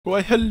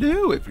Why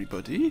hello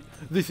everybody,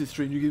 this is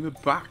Stranger Gamer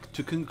back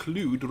to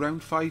conclude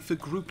round 5 for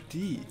Group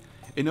D.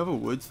 In other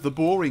words, the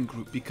boring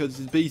group because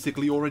it's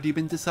basically already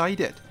been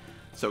decided.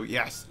 So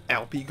yes,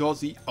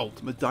 LPGozzzi,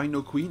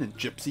 UltimateDinoQueen and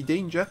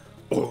GypsyDanger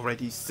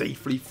already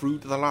safely through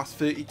to the last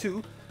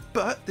 32,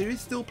 but there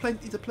is still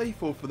plenty to play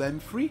for them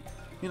three.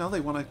 You know, they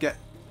want to get,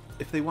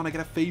 if they want to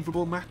get a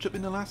favourable matchup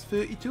in the last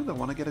 32, they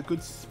want to get a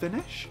good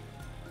finish,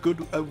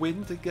 a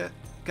win to get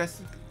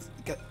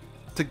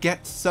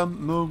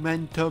some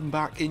momentum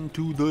back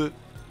into the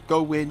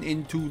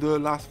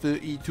last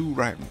 32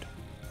 round.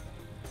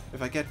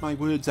 If I get my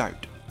words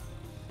out.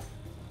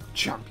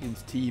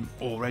 Champions team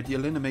already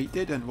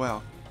eliminated, and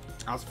well,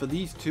 as for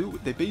these two,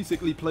 they're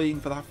basically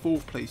playing for that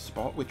 4th place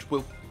spot, which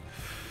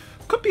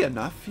could be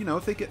enough, you know,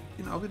 if they get,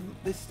 you know,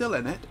 they're still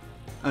in it.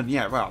 And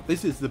yeah, well,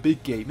 this is the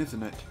big game,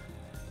 isn't it?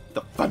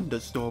 The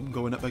Thunderstorm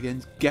going up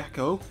against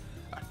Gecko,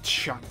 a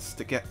chance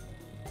to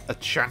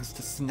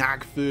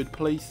snag 3rd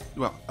place,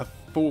 well, a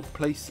 4th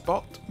place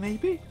spot,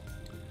 maybe?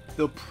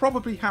 They'll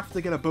probably have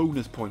to get a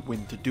bonus point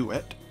win to do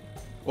it.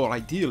 Or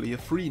ideally a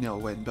 3-0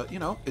 win, but you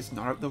know, it's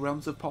not out the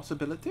realms of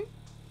possibility.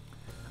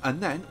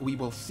 And then we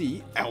will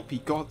see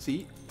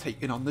LPGozzzi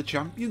taking on the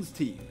champions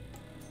team.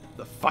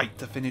 The fight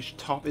to finish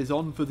top is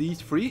on for these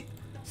three,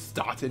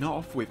 starting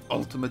off with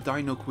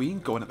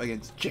UltimateDinoQueen going up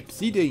against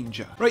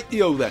GypsyDanger.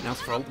 Rightio then,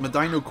 as for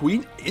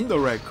UltimateDinoQueen in the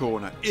red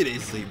corner, it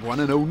is the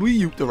one and only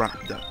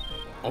Raptor.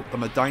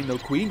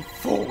 UltimateDinoQueen,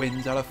 4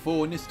 wins out of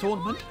 4 in this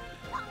tournament.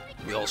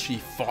 Will she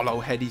follow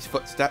Heady's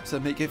footsteps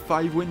and make it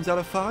 5 wins out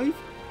of 5?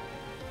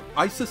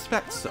 I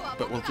suspect so,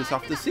 but we'll just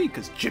have to see,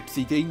 because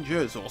GypsyDanger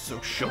has also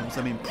shown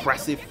some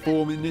impressive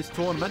form in this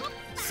tournament.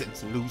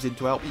 Since losing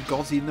to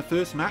LPGozzzi in the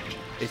first match,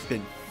 it's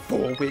been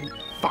 3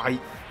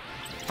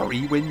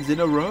 wins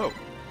in a row.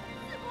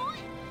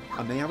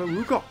 And they have a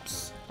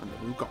Rugops, and the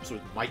Rugops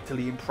was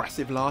mightily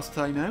impressive last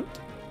time out.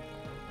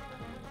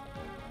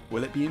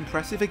 Will it be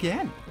impressive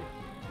again?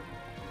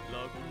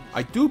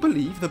 I do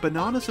believe the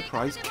Banana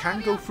Surprise can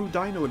go through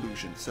Dino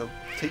Illusion, so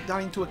take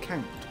that into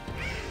account.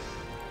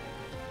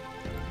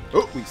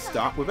 Oh, we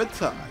start with a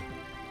tie.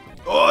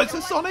 Oh, it's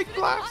a Sonic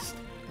Blast!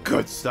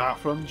 Good start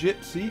from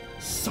Gypsy.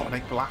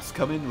 Sonic Blast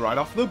coming right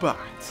off the bat.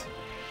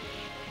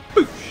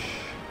 Boosh!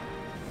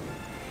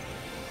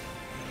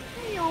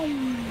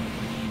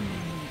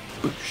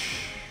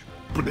 Boosh!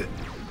 Blip.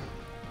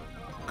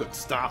 Good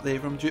start there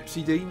from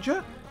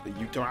GypsyDanger. The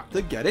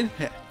Raptor getting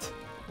hit.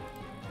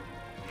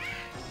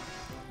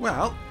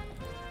 Well,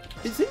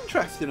 it's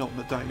interesting on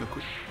the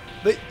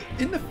DinoQueen.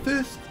 In the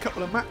first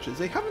couple of matches,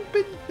 they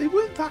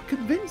weren't that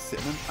convincing,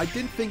 and I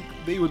didn't think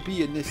they would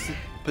be in this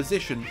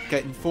position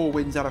getting 4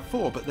 wins out of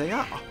 4, but they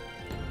are.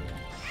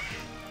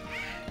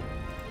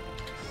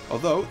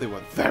 Although, they were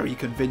very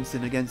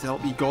convincing against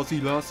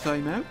LPGozzzi last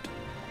time out.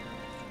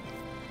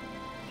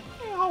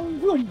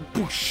 Oh,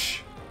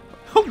 boosh!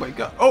 Oh my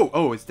god,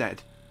 oh, it's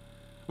dead.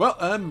 Well,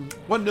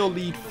 1-0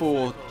 lead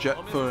for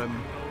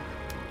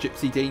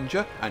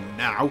GypsyDanger, and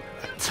now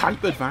a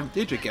type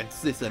advantage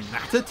against this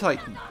Anata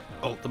Titan.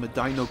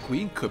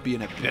 UltimateDinoQueen could be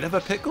in a bit of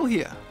a pickle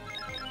here.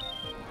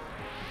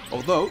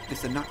 Although,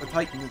 this Anata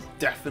Titan has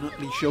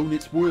definitely shown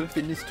its worth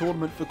in this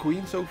tournament for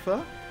Queen so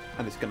far,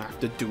 and it's going to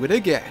have to do it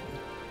again.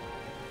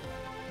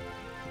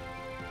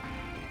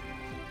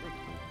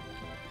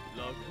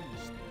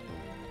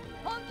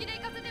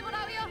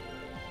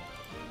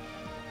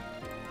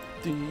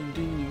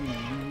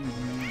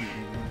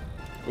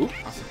 Oh,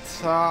 that's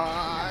a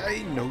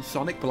tie. No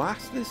Sonic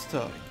Blast this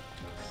time.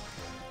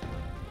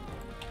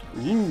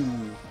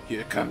 Ooh,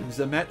 here comes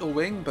the Metal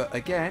Wing, but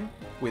again,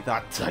 with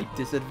that type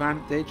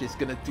disadvantage, it's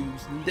gonna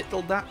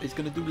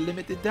do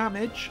limited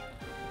damage.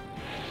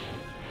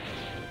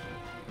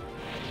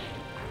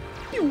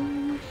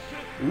 Ooh,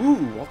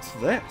 what's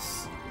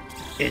this?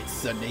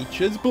 It's a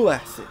Nature's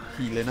Blessing.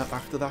 Healing up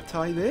after that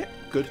tie there.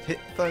 Good hit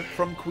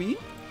from Queen.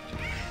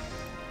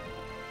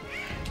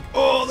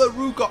 Oh, the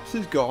Rugops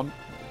is gone.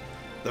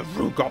 The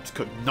Rugops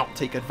could not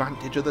take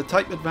advantage of the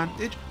type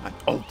advantage, and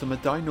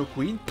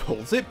UltimateDinoQueen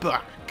pulls it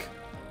back.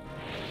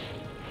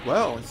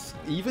 Well, it's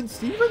even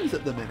Stevens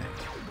at the minute.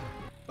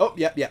 Oh,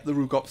 yep, the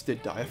Rugops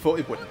did die. I thought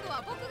it wouldn't.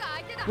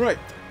 Right,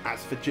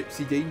 as for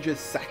GypsyDanger's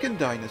second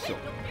dinosaur,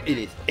 it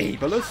is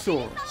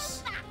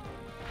Ablesaurus.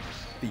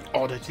 The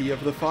oddity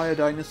of the fire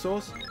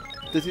dinosaurs.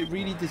 Does it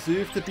really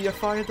deserve to be a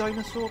fire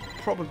dinosaur?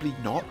 Probably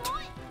not.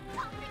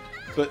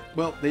 But,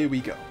 well, there we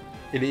go.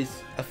 It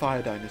is a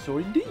fire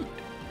dinosaur indeed.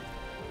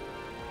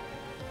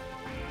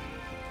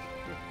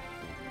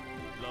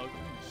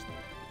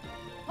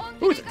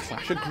 Oh, it's a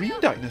clash of green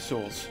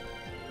dinosaurs.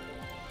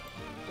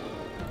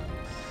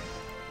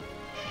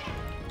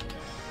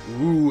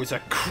 Ooh, it's a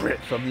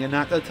crit from the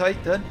Anata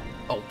Titan.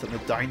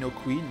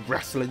 UltimateDinoQueen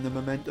wrestling the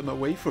momentum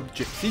away from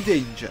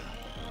GypsyDanger.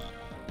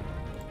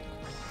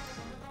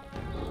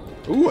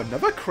 Ooh,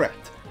 another crit.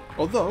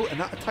 Although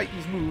Anata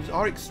Titan's moves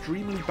are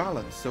extremely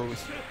balanced, so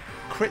his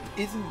crit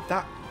isn't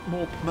that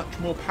much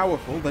more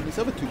powerful than his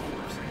other 2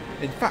 moves.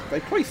 In fact,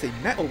 I'd probably say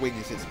Metal Wing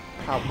is his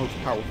most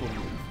powerful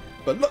move.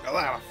 But look at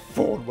that, a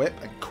Thorn Whip,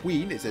 and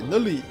Queen is in the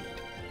lead.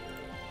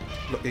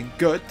 Looking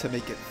good to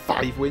make it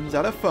 5 wins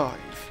out of 5.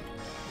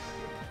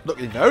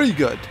 Looking very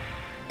good.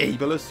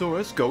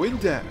 Ableosaurus going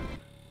down.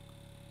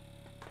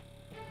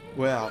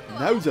 Well,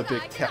 now's a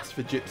big test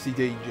for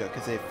GypsyDanger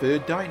because their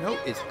third dino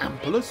is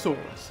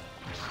Ampelosaurus.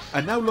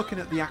 And now looking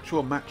at the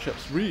actual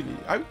matchups, really,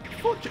 I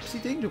thought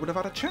GypsyDanger would have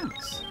had a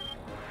chance.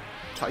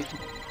 Tight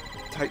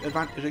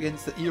advantage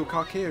against the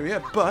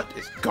Eocarcharia, but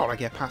it's gotta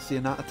get past the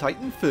Anata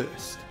Titan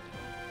first.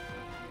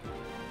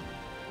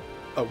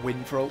 A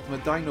win for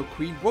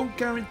UltimateDinoQueen won't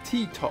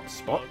guarantee top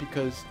spot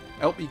because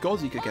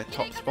LPGozzzi could get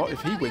top spot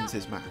if he wins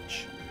his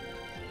match.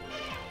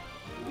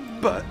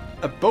 But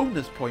a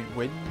bonus point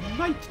win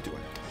might do it.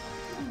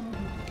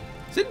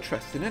 It's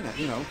interesting, isn't it?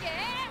 You know,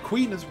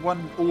 Queen has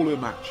won all her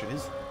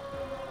matches,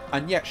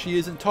 and yet she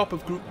isn't top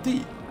of Group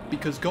D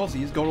because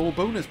Gozzi has got all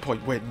bonus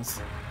point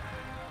wins.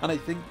 And I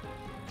think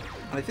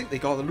they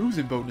got a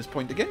losing bonus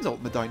point against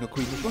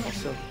UltimateDinoQueen as well.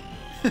 So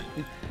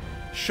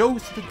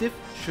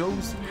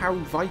shows how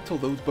vital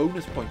those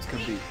bonus points can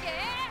be.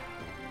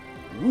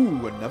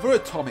 Ooh, another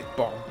atomic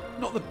bomb.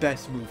 Not the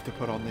best move to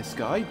put on this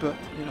guy, but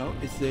you know,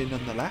 it's there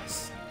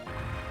nonetheless.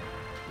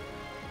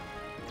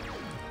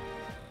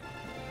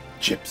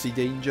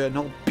 GypsyDanger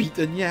not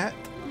beaten yet.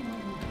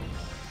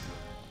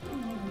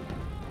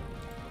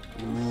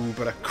 Ooh,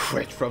 but a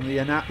crit from the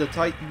Anata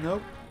Titan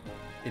though.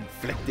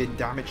 Inflicting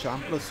damage to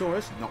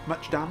Ampelosaurus. Not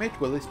much damage.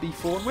 Will this be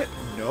Thorn Whip?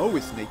 No,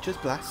 it's Nature's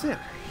Blessing.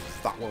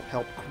 That will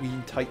help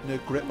Queen tighten her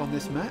grip on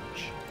this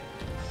match.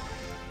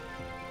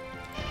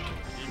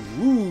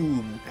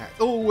 Ooh,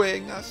 Metal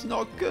Wing. That's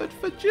not good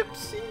for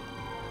Gypsy.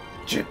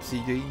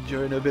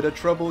 GypsyDanger in a bit of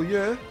trouble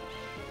here.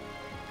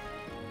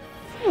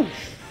 Whoosh,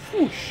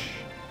 whoosh.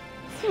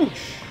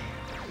 Whoosh.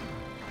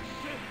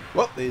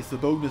 Well, there's the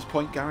bonus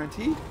point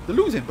guaranteed. The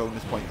losing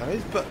bonus point, that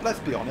is. But let's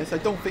be honest, I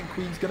don't think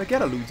Queen's going to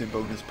get a losing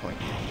bonus point.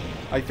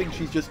 I think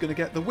she's just going to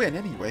get the win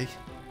anyway.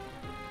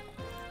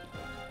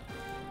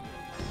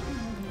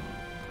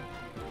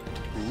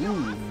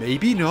 Ooh,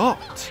 maybe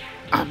not.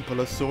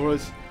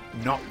 Ampelosaurus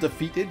not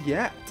defeated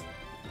yet.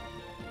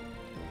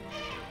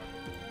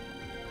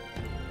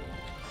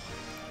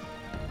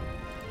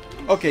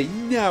 Okay,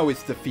 now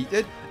it's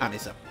defeated, and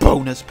it's a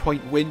bonus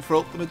point win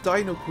for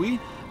UltimateDinoQueen,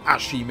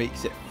 as she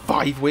makes it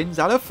 5 wins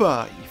out of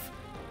 5.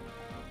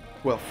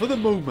 Well, for the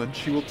moment,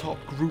 she will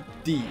top Group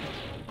D,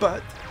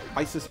 but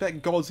I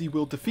suspect Gozzi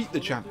will defeat the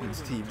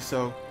champions team,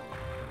 so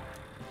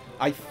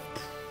I'm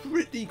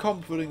pretty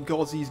confident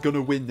Gozzi's going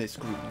to win this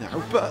group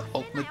now, but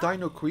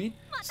UltimateDinoQueen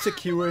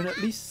securing at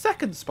least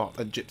 2nd spot,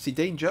 and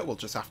GypsyDanger will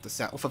just have to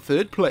settle for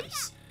 3rd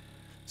place.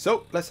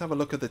 So, let's have a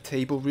look at the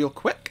table real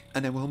quick,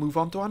 and then we'll move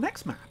on to our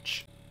next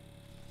match.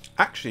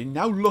 Actually,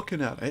 now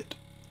looking at it,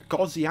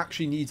 Gozzi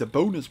actually needs a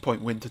bonus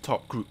point win to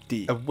top Group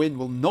D. A win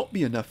will not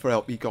be enough for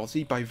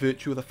LPGozzzi by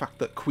virtue of the fact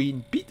that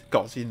Queen beat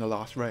Gozzi in the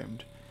last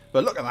round.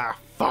 But look at that,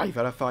 5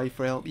 out of 5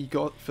 for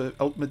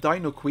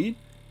UltimateDinoQueen.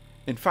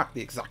 In fact,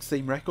 the exact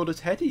same record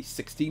as Heady,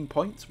 16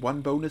 points,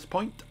 1 bonus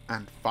point,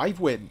 and 5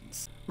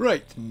 wins.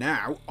 Right,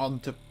 now on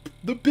to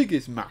the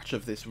biggest match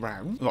of this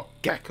round. Well,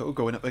 Gecko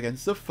going up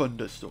against the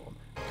Thunderstorm.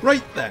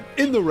 Right then,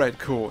 in the red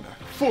corner,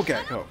 for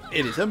Gecko,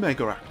 it is a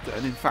Mega Raptor,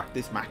 and in fact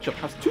this matchup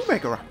has 2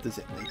 Mega Raptors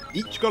in it.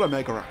 Each got a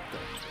Mega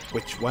Raptor.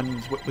 Which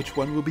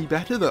one will be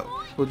better though?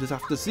 We'll just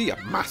have to see.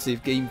 A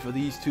massive game for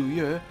these two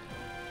here.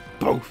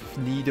 Both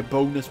need a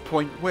bonus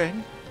point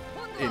win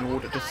in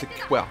order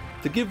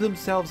to give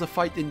themselves a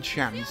fighting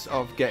chance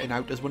of getting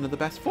out as one of the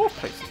best 4th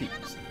place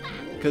teams.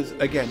 Because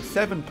again,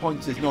 7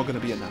 points is not going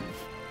to be enough.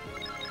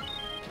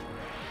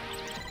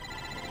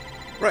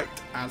 Right,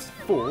 as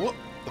for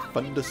the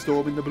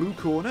Thunderstorm in the blue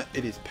corner,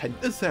 it is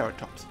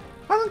Pentaceratops.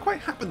 Hasn't quite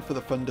happened for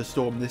the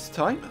Thunderstorm this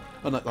time,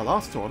 unlike the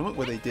last tournament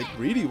where they did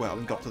really well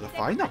and got to the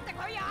final.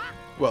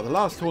 Well, the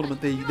last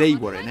tournament they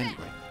were in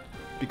anyway,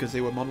 because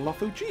they were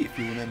Monolith OG, if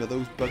you remember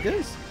those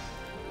buggers.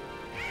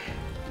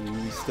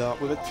 We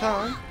start with a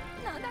tie.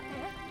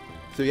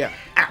 So yeah,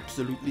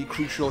 absolutely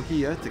crucial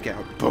here to get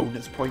a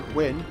bonus point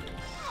win,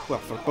 well,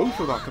 for both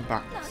of our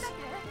combatants,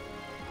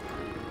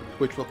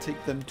 which will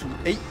take them to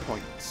 8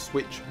 points,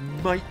 which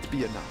might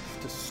be enough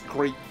to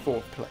scrape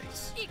 4th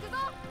place.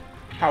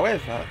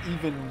 However,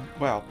 even,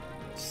 well,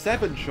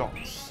 7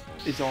 shots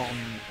is on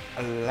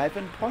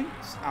 11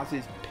 points, as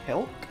is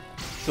Pilk,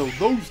 so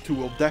those 2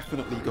 will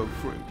definitely go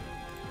through.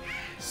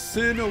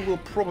 Cerno will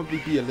probably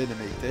be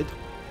eliminated.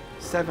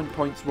 7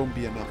 points won't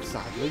be enough,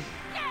 sadly.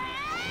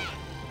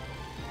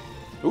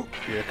 Oh,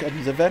 here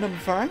comes a Venom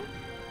Fang.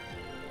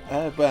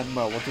 Well,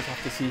 we'll just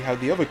have to see how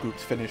the other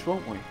groups finish,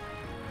 won't we?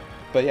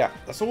 But yeah,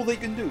 that's all they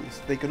can do.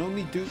 Is they can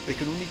only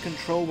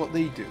control what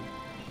they do.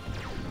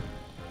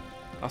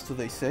 That's what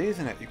they say,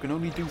 isn't it? You can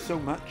only do so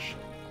much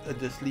and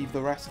just leave the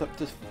rest up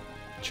to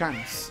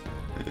chance.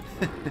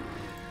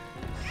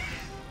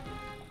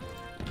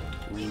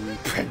 Ooh,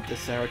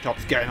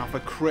 Pentaceratops getting off a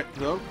crit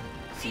though.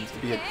 Seems to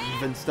be an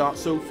even start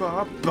so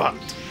far, but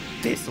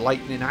this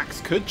lightning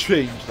axe could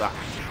change that.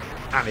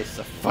 And it's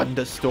the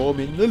Thunderstorm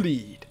in the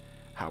lead.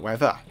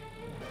 However,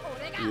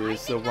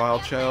 here's the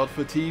wild child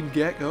for Team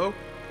Gecko.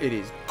 It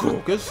is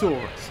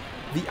Gorgosaurus,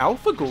 the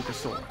Alpha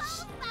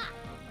Gorgosaurus.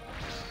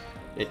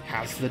 It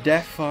has the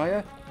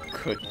Deathfire.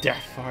 Could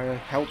Deathfire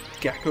help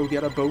Gecko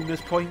get a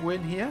bonus point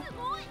win here?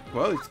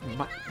 Well,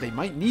 they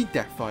might need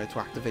Deathfire to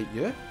activate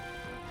here,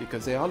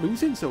 because they are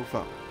losing so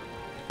far.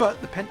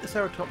 But the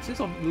Pentaceratops is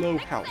on low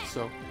health,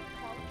 so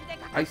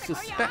I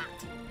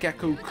suspect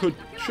Gecko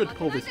should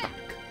pull this back.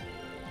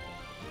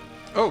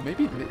 Oh,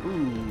 maybe...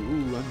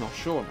 Ooh, I'm not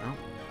sure now.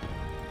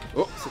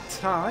 Oh, it's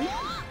a tie.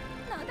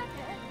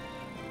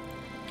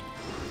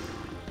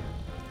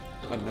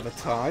 Another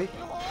tie.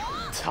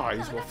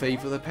 Ties will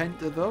favour the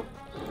Penta, though.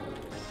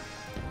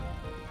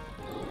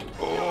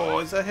 Oh,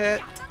 it's a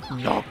hit.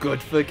 Not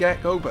good for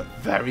Gecko, but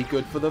very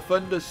good for the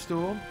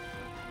Thunderstorm.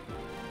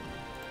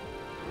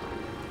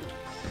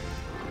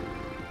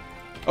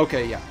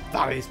 Okay, yeah,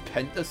 that is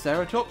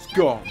Pentaceratops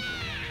gone.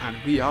 And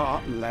we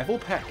are level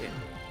pecking.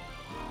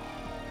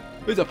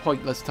 With a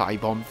pointless tie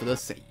bomb for the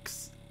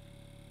sakes.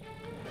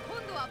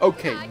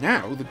 Okay,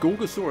 now the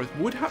Gorgosaurus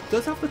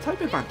does have the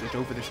type advantage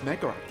over this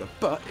Megaraptor,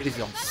 but it is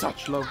on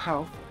such low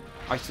health,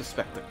 I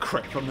suspect a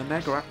crit from the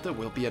Megaraptor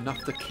will be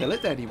enough to kill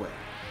it anyway.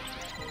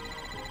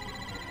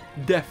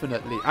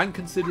 Definitely, and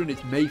considering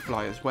it's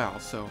Mayfly as well,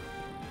 so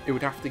it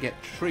would have to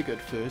get triggered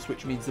first,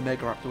 which means the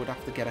Megaraptor would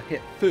have to get a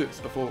hit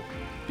first before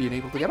being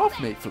able to get off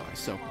Mayfly,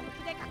 so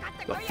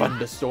the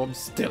Thunderstorm's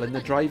still in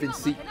the driving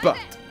seat, but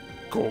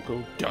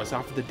Gorgo does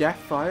have the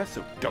Deathfire,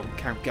 so don't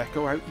count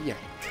Gecko out yet.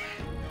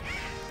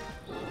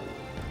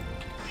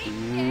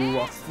 Ooh,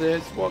 what's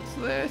this? What's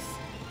this?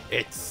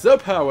 It's a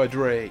power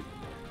drain.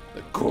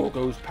 The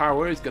Gorgo's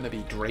power is going to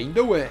be drained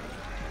away.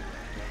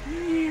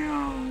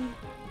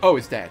 Oh,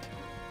 it's dead.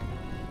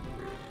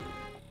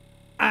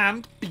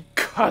 And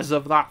because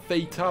of that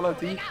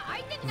fatality,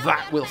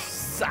 that will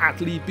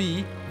sadly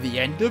be the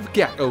end of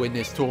Gecko in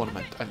this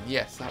tournament. And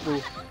yes, that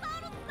will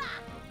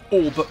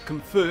all but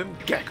confirm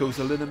Gecko's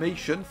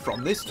elimination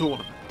from this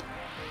tournament.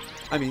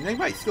 I mean, they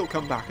might still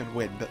come back and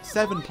win, but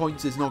 7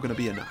 points is not going to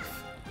be enough.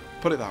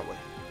 Put it that way.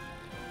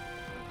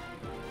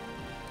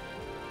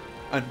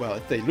 And well,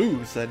 if they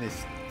lose, then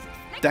it's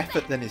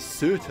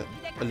certain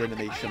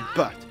elimination.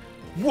 But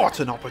what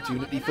an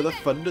opportunity for the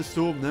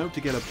Thunderstorm now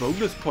to get a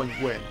bonus point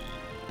win.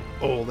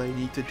 All they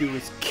need to do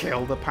is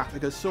kill the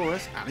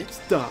Patagosaurus and it's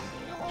done.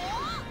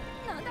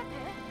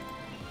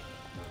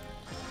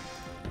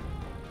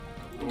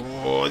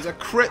 Oh, it's a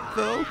crit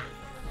though.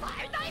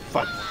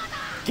 But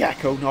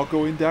Gecko not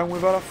going down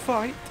without a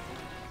fight.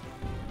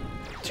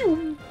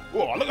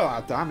 Oh, look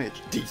at that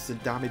damage.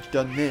 Decent damage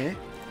done there.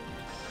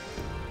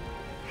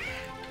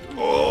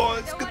 Oh,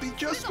 it's going to be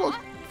just what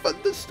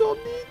Thunderstorm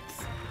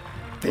needs.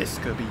 This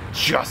could be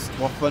just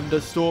what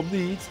Thunderstorm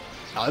needs.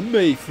 A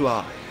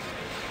Mayfly.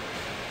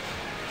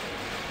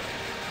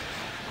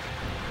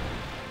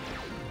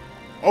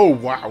 Oh,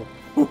 wow.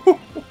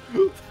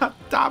 That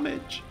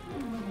damage.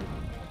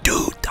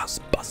 Dude, that's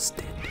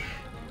busted.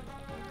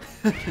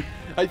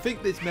 I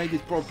think this Meg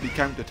is probably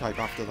counter-type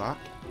after that.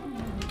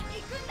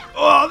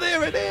 Oh,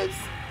 there it is!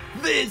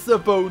 There's the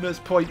bonus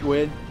point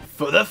win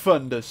for the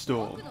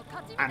Thunderstorm.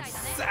 And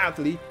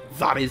sadly,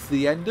 that is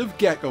the end of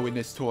Gecko in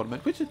this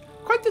tournament, which is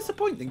quite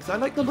disappointing because I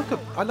like the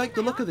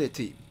look of their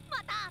team.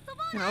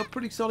 You know,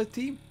 pretty solid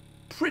team.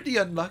 Pretty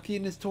unlucky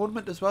in this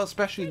tournament as well,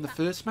 especially in the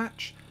first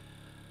match.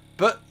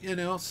 But, you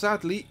know,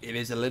 sadly, it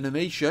is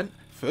elimination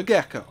for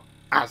Gecko.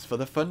 As for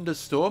the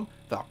Thunderstorm,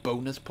 that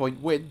bonus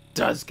point win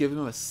does give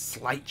him a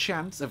slight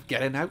chance of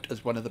getting out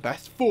as one of the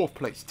best 4th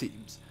place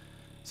teams.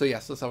 So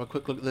yes, let's have a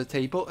quick look at the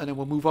table and then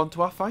we'll move on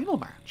to our final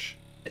match.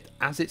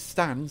 As it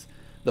stands,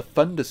 the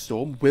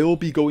Thunderstorm will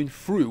be going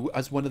through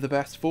as one of the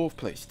best 4th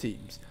place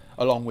teams,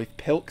 along with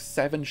Pilk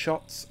 7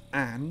 shots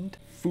and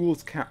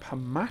Fool's Cap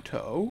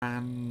Hamato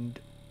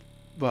and,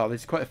 well,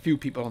 there's quite a few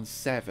people on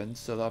 7,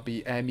 so there'll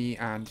be Emmy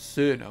and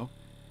Cerno.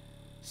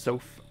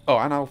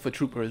 And Alpha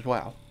Trooper as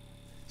well.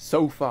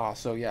 So far,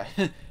 so yeah,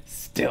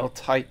 still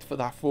tight for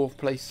that 4th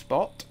place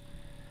spot.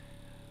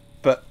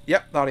 But,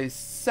 yep, that is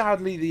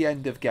sadly the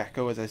end of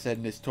Gecko, as I said,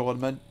 in this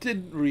tournament.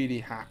 Didn't really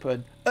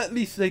happen. At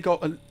least they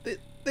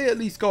at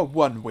least got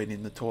one win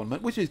in the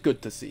tournament, which is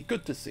good to see.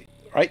 Good to see.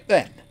 Right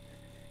then,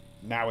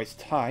 now it's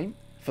time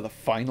for the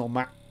final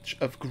match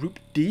of Group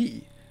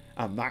D.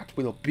 And that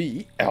will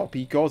be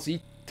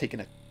LPGozzzi taking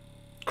a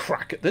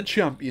crack at the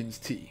champions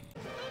team.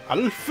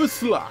 Alpha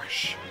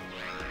Slash.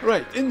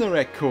 Right, in the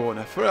red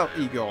corner for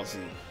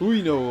LPGozzzi.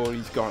 We know all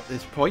he's got at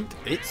this point.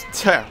 It's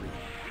Terry.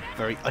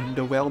 Very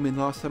underwhelming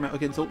last time out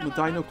against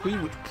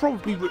UltimateDinoQueen, which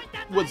probably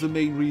was the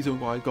main reason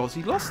why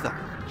Gozzi lost that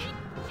match.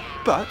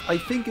 But I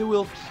think it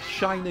will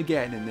shine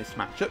again in this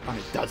matchup, and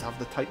it does have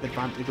the type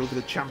advantage over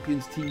the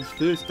champions team's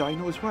first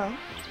Dino as well.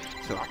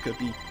 So that could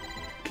be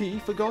key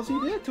for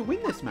Gozzi there to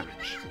win this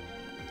match.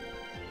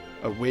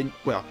 A win,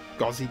 well,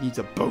 Gozzi needs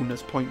a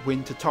bonus point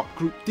win to top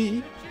Group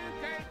D.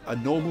 A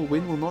normal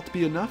win will not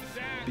be enough,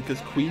 because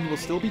Queen will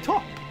still be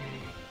top.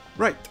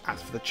 Right,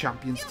 as for the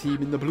champions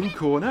team in the blue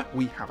corner,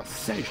 we have a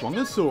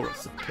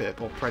Szechuanosaurus, the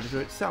purple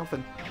predator itself,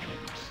 and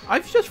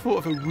I've just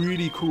thought of a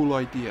really cool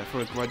idea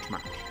for a grudge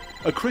match.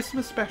 A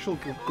Christmas special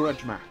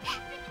grudge match.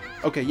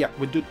 Okay, yeah,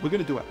 we're going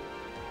to do it.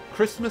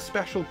 Christmas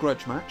special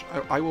grudge match.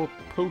 I will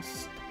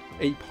post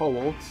a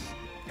poll.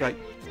 Like,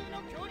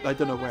 I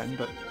don't know when,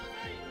 but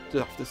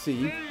just have to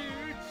see.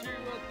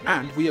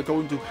 And we are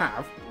going to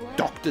have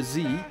Dr.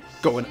 Z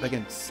going up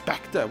against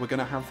Spectre. We're going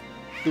to have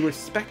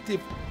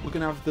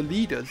the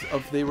leaders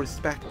of their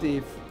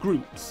respective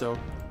groups. So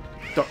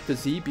Dr.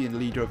 Z being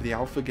leader of the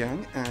Alpha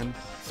Gang and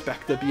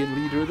Spectre being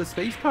leader of the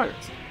Space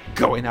Pirates,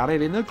 going at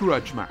it in a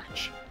grudge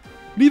match.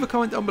 Leave a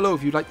comment down below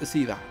if you'd like to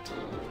see that.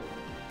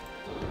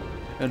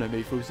 And I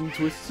may throw some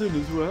twists in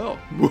as well.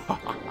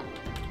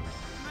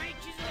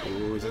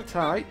 Oh, it's a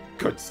tie.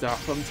 Good start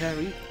from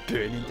Terry.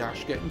 Burning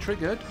Dash getting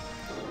triggered.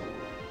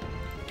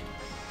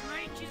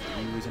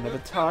 Here's another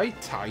tie.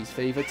 Ties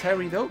favour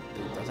Terry though.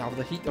 It does have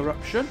the heat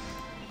eruption.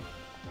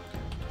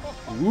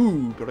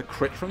 Ooh, got a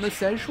crit from the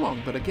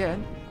Szechuan, but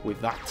again, with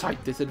that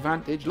type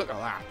disadvantage, look at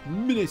that.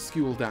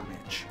 Minuscule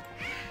damage.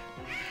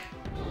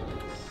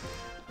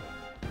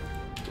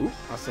 Ooh,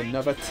 that's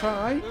another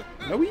tie.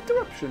 No heat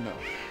eruption though.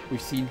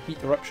 We've seen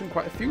heat eruption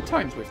quite a few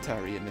times with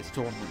Terry in this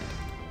tournament.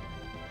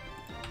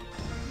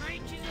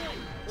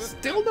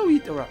 Still no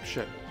heat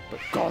eruption, but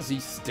Gozzzi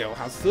still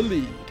has the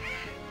lead.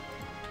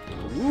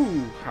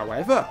 Ooh,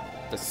 however,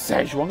 the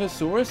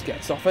Szechuanosaurus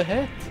gets off a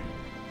hit.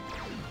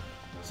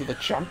 So the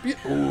champion...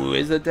 Ooh,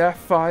 is a death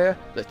fire.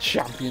 The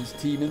champions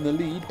team in the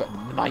lead, but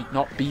might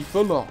not be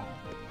for long.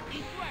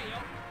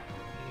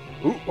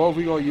 Ooh, what have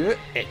we got here?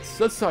 It's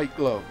a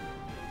cyclone.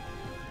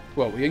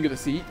 Well, we ain't going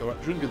to see heat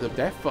eruption because of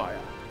death fire.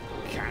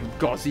 Can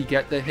Gozzzi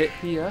get the hit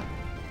here?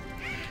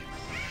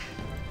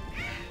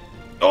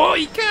 Oh,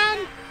 he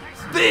can!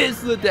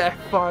 There's the death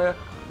fire.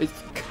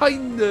 It's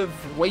kind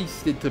of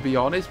wasted, to be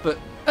honest, but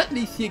at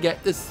least you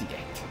get to see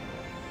it.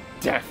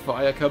 Death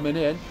fire coming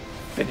in,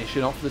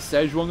 finishing off the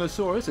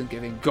Szechuanosaurus and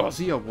giving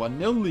Gozzzi a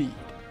 1-0 lead.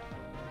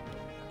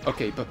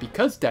 Okay, but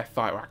because death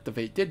fire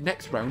activated,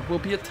 next round will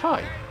be a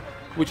tie,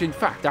 which in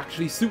fact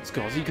actually suits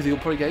Gozzzi because he'll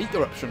probably get heat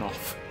eruption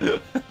off.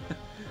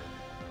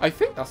 I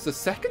think that's the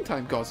second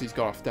time Gozzzi's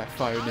got off death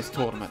fire in this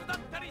tournament.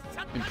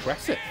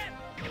 Impressive.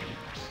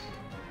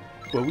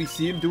 Will we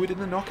see him do it in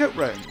the knockout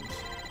rounds?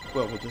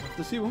 Well, we'll just have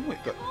to see, won't we?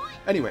 But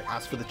anyway,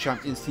 as for the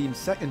Champions team's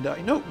second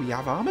dino, we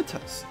have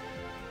Armatus.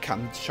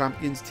 Can the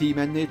Champions team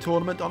end their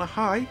tournament on a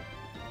high?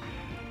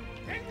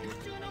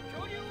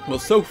 Well,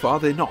 so far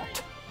they're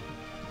not,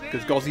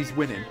 because Gozzi's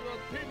winning.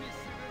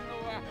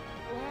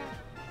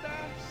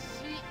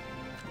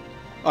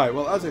 Alright,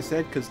 well, as I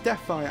said, because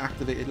Deathfire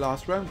activated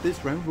last round,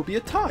 this round will be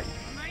a tie.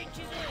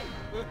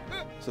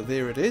 So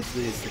there it is,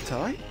 there's the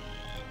tie.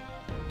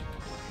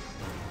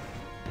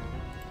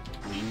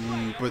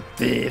 Ooh, but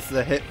there's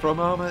the hit from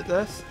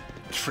Armatus.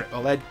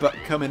 Triple headbutt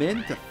coming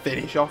in to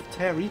finish off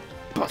Terry,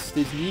 bust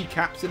his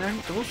kneecaps and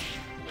ankles,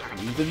 and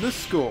even the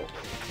score.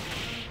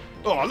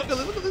 Oh, look at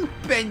the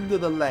bend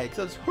of the legs,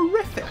 that's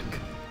horrific.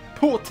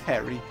 Poor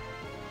Terry.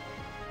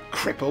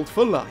 Crippled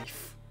for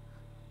life.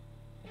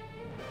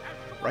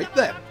 Right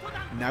then,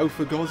 now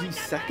for Gozzi's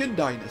second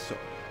dinosaur.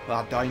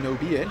 That dino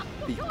being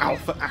the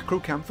Alpha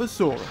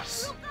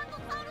Acrocanthosaurus.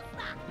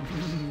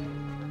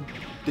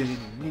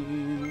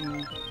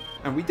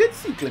 And we did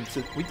see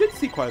glimpses, we did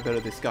see quite a bit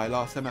of this guy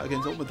last time out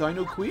against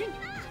UltimateDinoQueen.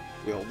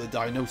 Will the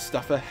Dino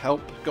Stuffer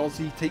help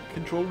Gozzzi take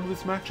control of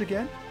this match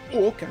again?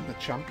 Or can the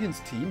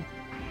Champions team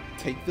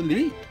take the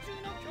lead?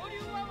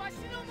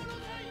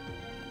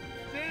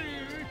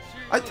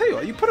 I tell you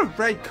what, you put a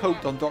red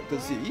coat on Dr.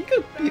 Z, he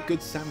could be a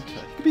good Santa.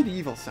 He could be the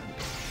evil Santa.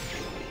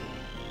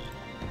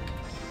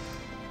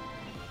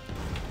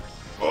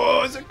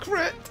 Oh, it's a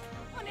crit!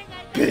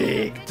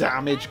 Big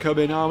damage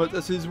coming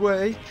Armatus's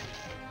way.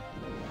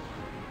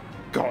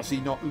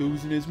 Gozzzi not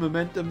losing his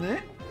momentum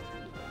there.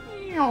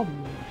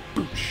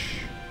 Boosh.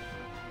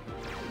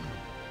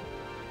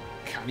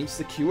 Can he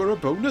secure a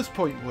bonus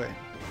point win?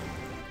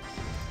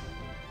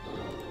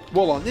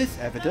 Well, on this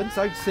evidence,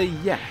 I'd say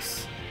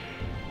yes.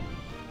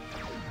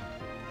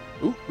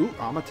 Ooh,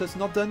 Armatus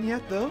not done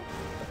yet, though.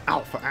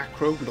 Alpha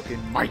Acro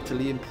looking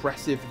mightily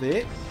impressive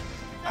there.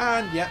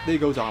 And yeah, there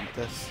goes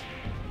Armatus.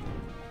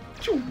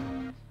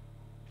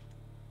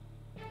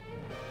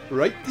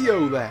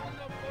 Rightio then.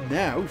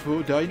 Now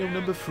for dino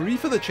number 3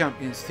 for the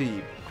Champions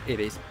team. It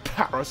is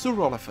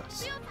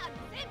Parasaurolophus.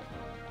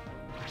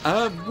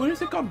 Where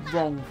has it gone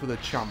wrong for the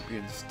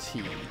Champions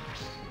team?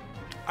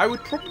 I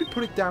would probably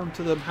put it down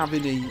to them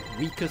having a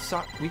weaker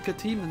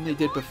team than they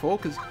did before,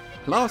 because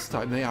last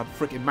time they had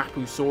freaking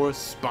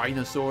Mapusaurus,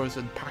 Spinosaurus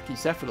and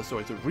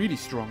Pachycephalosaurus, a really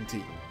strong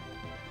team.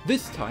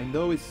 This time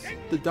though, it's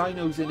the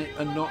dinos in it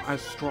are not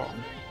as strong.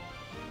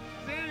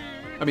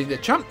 I mean, they're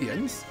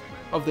champions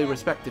of their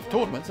respective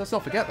tournaments, let's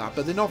not forget that,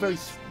 but they're not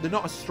as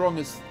strong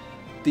as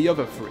the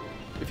other 3,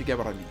 if you get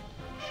what I mean.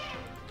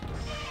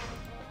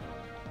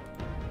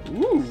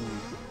 Ooh,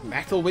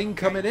 Metal Wing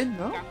coming in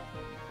though.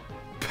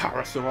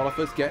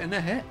 Parasaurolophus getting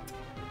a hit.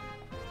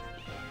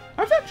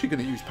 I was actually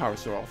going to use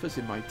Parasaurolophus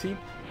in my team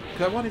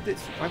because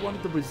I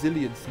wanted the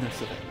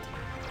resilience-ness of it.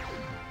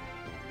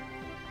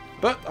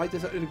 But I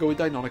decided to go with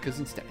Deinonychus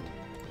instead.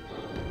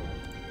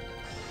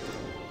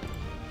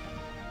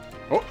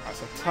 Oh,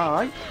 that's a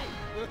tie.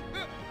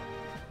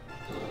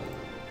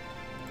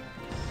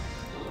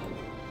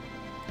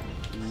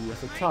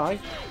 That's a tie.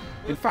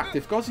 In fact,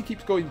 if Gozzzi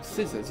keeps going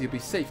scissors, he'll be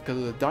safe because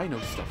of the dino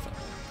stuffer.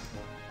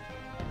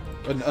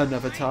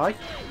 Another tie.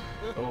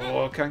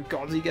 Oh, can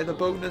Gozzzi get a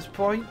bonus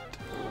point?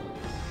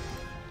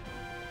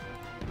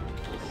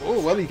 Oh,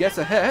 well, he gets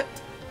a hit.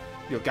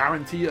 You'll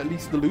guarantee at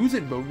least the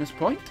losing bonus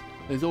point.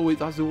 There's always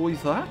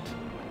that.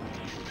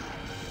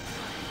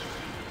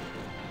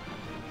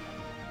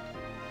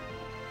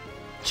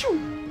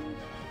 Choo!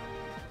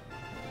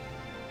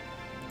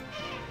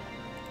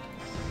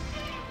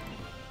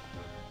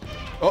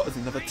 Oh, there's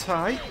another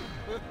tie.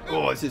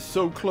 Oh, this is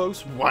so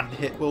close. One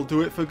hit will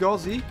do it for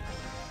Gozzzi.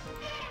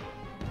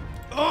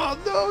 Oh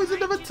no, there's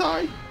another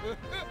tie.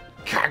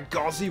 Can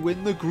Gozzzi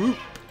win the group?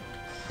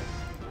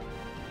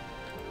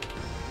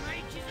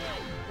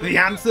 The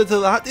answer to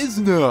that is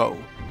no.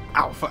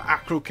 Alpha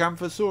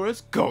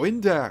Acrocanthosaurus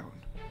going down.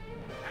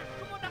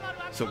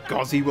 So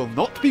Gozzzi will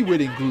not be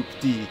winning Group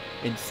D.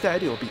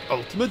 Instead, it'll be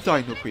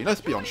UltimateDinoQueen.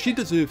 Let's be honest, she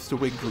deserves to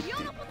win Group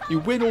D. You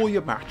win all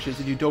your matches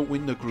and you don't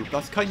win the group.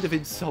 That's kind of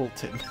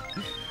insulting.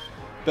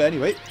 But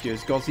anyway,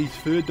 here's Gozzi's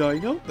third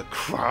dino, the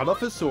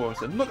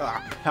Cralophosaurus. And look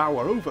at that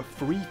power, over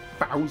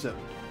 3,000.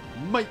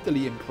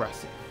 Mightily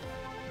impressive.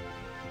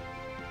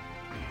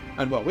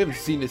 And well, we haven't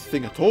seen this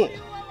thing at all.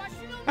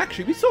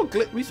 Actually, we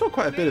saw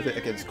quite a bit of it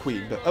against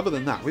Queen, but other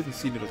than that, we haven't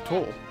seen it at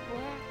all.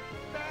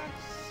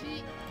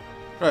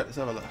 Right, let's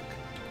have a look.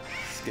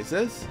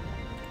 Skizzers.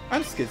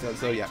 And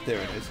Skizzers, oh yeah,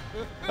 there it is.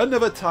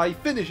 Another tie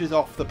finishes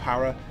off the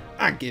para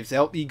and gives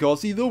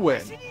LPGozzzi the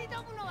win.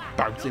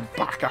 Bouncing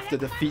back after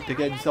defeat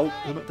against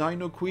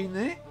UltimateDinoQueen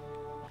there.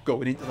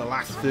 Going into the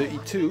last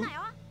 32.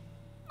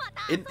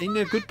 In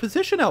a good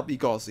position,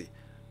 LPGozzzi.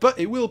 But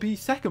it will be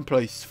second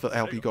place for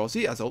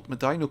LPGozzzi, as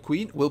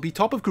UltimateDinoQueen will be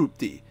top of Group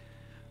D.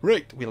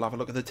 Right, we'll have a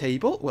look at the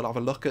table, we'll have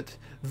a look at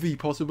the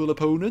possible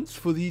opponents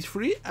for these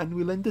three, and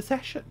we'll end the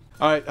session.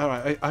 Alright,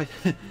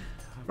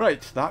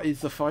 right, that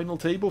is the final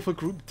table for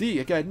Group D.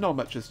 Again, not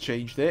much has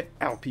changed there.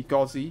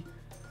 LPGozzzi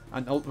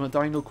and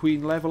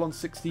UltimateDinoQueen level on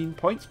 16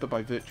 points, but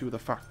by virtue of the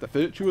fact that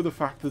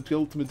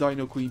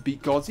UltimateDinoQueen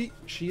beat Gozzzi,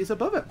 she is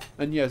above him.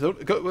 And yes,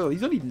 well,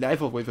 he's only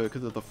level with her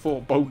because of the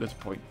 4 bonus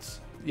points.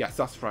 Yes,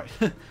 that's right.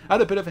 I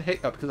had a bit of a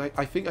hiccup because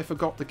I think I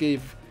forgot to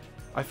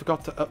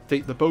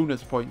update the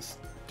bonus points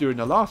during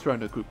the last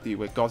round of Group D,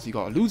 where Gozzzi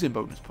got a losing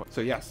bonus point.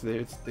 So yes,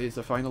 there's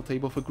the final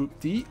table for Group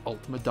D.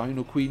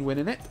 UltimateDinoQueen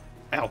winning it,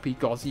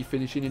 LPGozzzi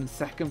finishing in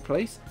second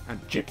place, and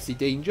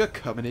GypsyDanger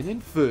coming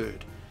in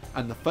third.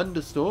 And the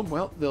Thunderstorm,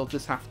 well, they'll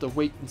just have to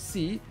wait and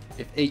see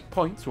if 8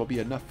 points will be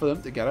enough for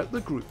them to get out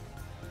the group.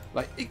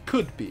 Like, it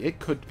could be.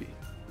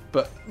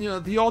 But, you know,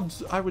 the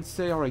odds, I would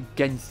say, are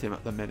against him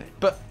at the minute.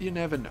 But you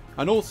never know.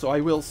 And also, I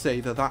will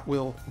say that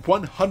will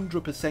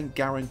 100%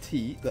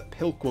 guarantee that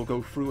Pilk will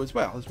go through as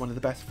well as one of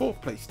the best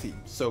 4th place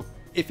teams. So,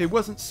 if it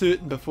wasn't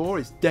certain before,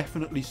 it's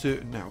definitely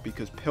certain now.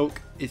 Because Pilk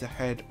is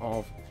ahead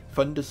of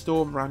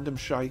Thunderstorm, Random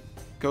Shy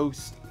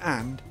Ghost,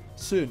 and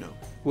Cerno,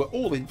 who are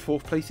all in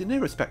 4th place in their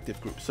respective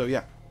groups. So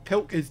yeah,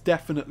 Pilk is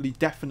definitely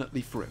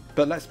through.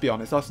 But let's be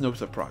honest, that's no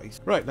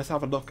surprise. Right, let's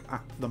have a look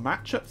at the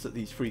matchups that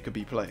these three could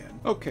be playing.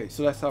 Okay,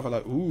 so let's have a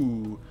look.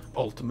 Ooh,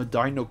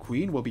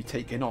 UltimateDinoQueen will be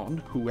taking on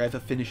whoever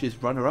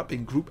finishes runner-up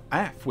in Group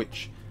F,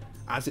 which,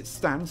 as it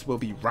stands, will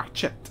be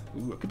Ratchet.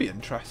 Ooh, it could be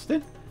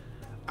interesting.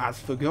 As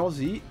for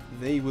Gozzzi,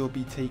 they will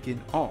be taking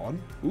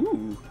on...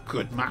 Ooh,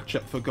 good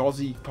matchup for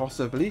Gozzzi,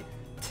 possibly.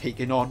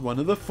 Taking on one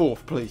of the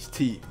 4th place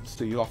teams.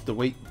 So you'll have to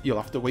wait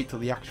till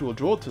the actual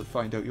draw to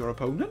find out your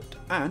opponent.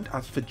 And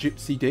as for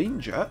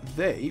GypsyDanger,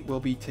 they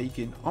will be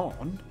taking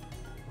on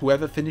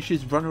whoever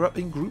finishes runner-up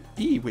in Group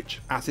E,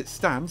 which, as it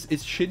stands,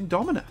 is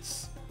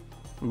Shindominus.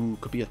 Ooh,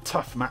 could be a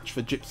tough match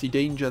for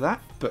GypsyDanger,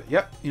 that. But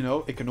yep, you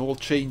know, it can all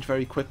change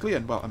very quickly.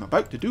 And well, I'm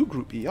about to do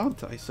Group E,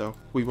 aren't I? So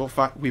we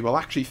will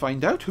actually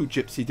find out who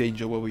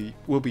GypsyDanger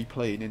will be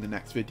playing in the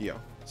next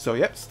video. So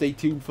yep, stay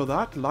tuned for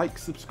that. Like,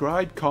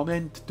 subscribe,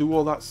 comment, do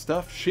all that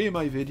stuff. Share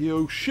my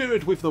video, share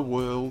it with the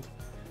world.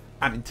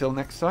 And until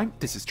next time,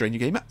 this is Stranger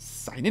Gamer,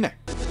 signing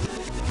out.